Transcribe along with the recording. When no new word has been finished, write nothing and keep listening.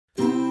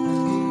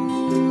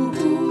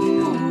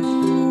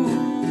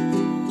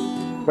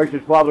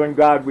Precious Father in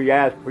God, we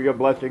ask for your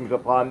blessings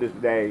upon this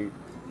day.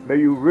 May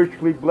you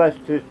richly bless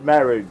this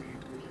marriage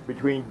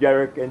between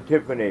Derek and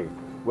Tiffany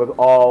with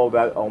all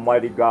that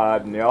Almighty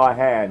God in your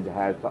hand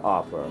has to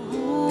offer.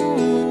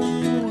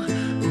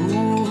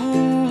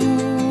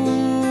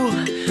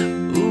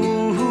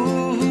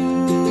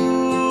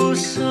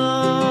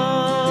 Somewhere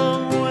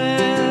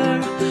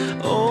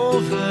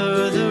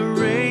over the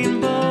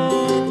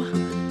rainbow,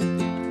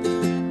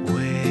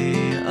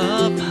 way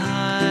up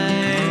high,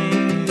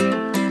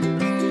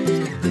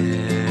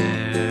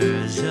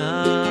 there's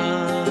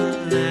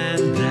a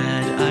land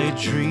that I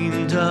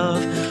dreamed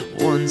of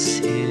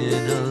once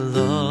in a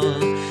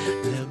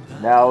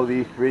lullaby. Now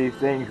these three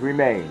things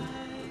remain: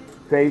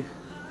 faith,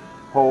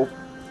 hope,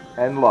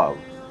 and love.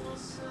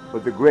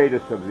 But the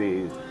greatest of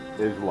these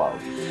is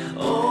love.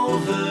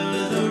 Over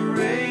the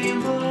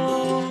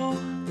rainbow,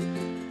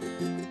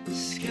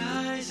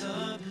 skies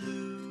are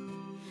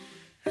blue.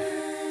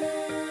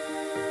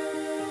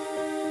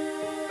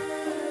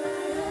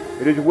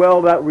 It is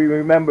well that we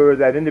remember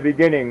that in the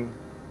beginning,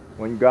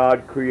 when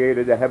God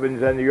created the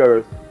heavens and the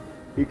earth,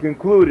 he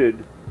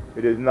concluded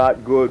it is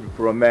not good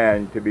for a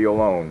man to be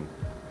alone.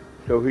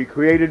 So he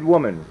created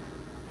woman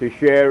to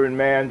share in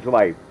man's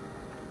life,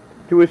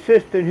 to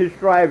assist in his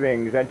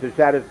strivings and to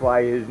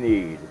satisfy his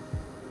need.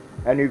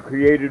 And he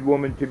created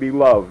woman to be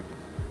loved,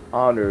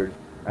 honored,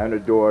 and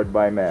adored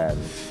by man.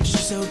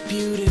 She's so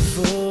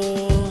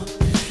beautiful,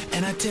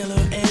 and I tell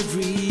her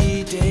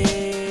every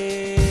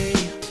day.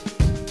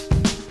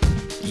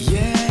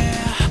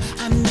 Yeah,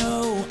 I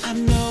know,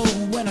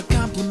 when I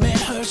compliment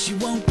her, she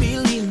won't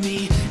believe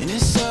me. And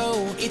it's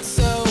so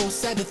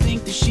sad to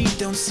think that she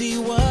don't see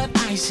what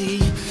I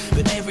see.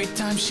 But every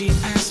time she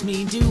asks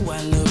me, do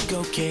I look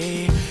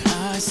okay?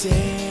 I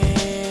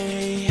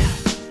say,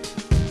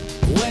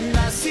 when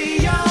I see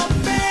your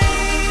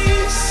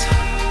face,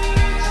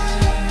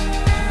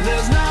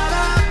 there's not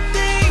a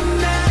thing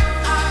that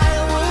I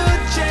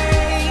would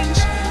change,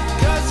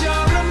 'cause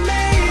you're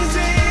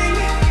amazing,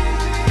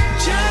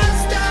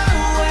 just the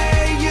way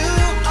you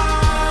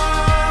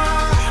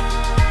are.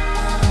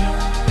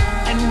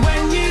 And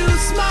when you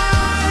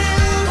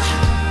smile,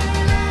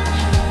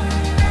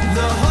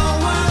 the whole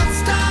world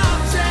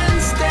stops and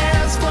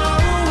stares for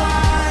a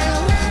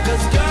while,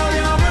 'cause girl,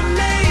 you're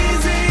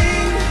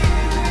amazing,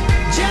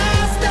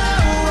 just the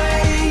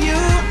way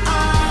you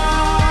are.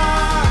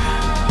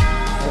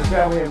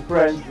 Family and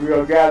friends, we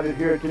are gathered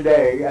here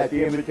today at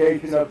the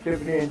invitation of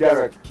Tiffany and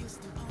Derek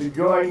to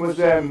join with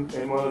them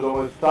in one of the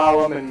most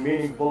solemn and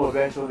meaningful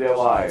events of their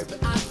lives.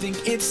 I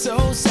think it's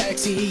so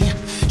sexy,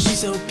 she's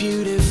so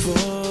beautiful,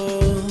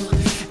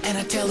 and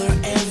I tell her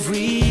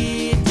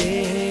every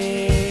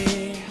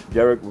day.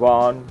 Derek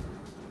Vaughn,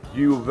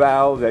 do you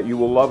vow that you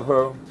will love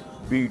her,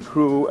 be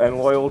true and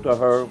loyal to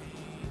her,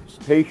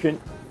 patient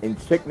in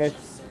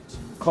sickness,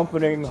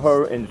 comforting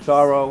her in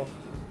sorrow,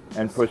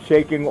 and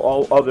forsaking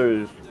all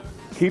others,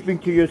 keeping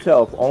to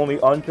yourself only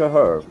unto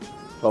her,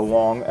 so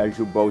long as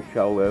you both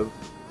shall live?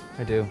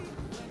 I do.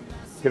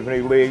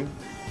 Tiffany Lee,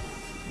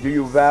 do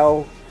you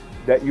vow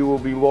that you will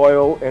be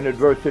loyal in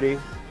adversity,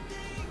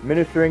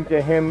 ministering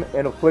to him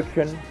in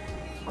affliction,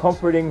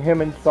 comforting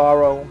him in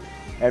sorrow,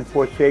 and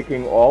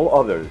forsaking all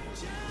others,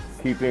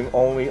 keeping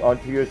only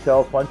unto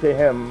yourself unto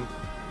him,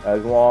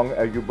 as long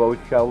as you both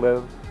shall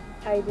live?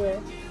 I do.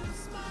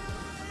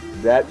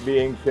 That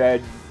being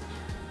said,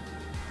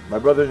 my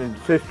brothers and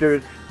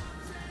sisters,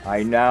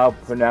 I now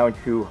pronounce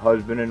you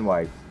husband and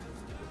wife.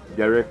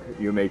 Derek,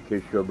 you may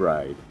kiss your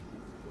bride.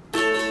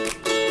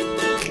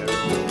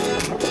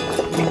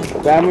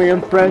 Family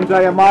and friends,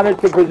 I am honored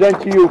to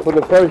present to you for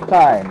the first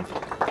time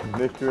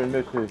Mr. and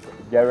Mrs.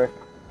 Derek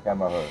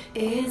Kemaher.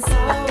 It's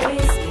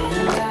always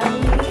been about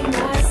me,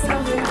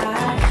 myself, and I.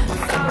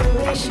 Our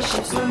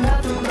relationships were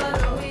nothing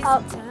but a waste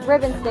of time.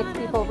 Ribbon sticks,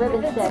 people,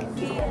 ribbon sticks.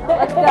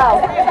 Let's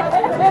go.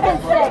 Ribbon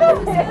sticks.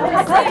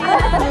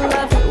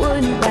 Love it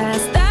wouldn't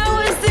last. That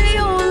was the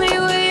only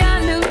way I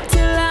knew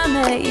till I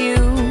met you.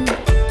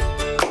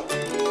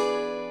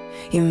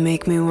 You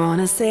make me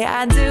wanna say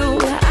I do,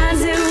 I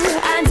do,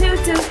 I do,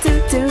 do, do,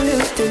 do,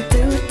 do,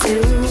 do, do.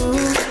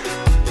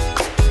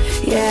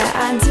 Yeah,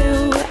 I do,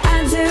 I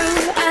do,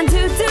 I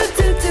do, do,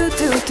 do,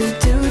 do, do,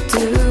 do,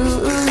 do.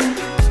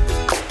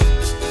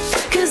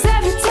 'Cause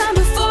every time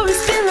before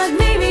it's been like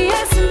maybe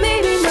yes and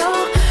maybe no.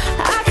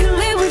 I can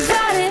live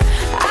without it,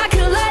 I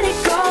can let it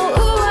go.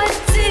 Ooh, what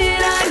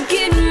did I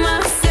get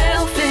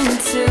myself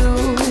into?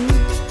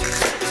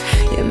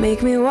 You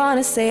make me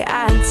wanna say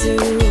I do,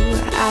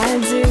 I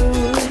do.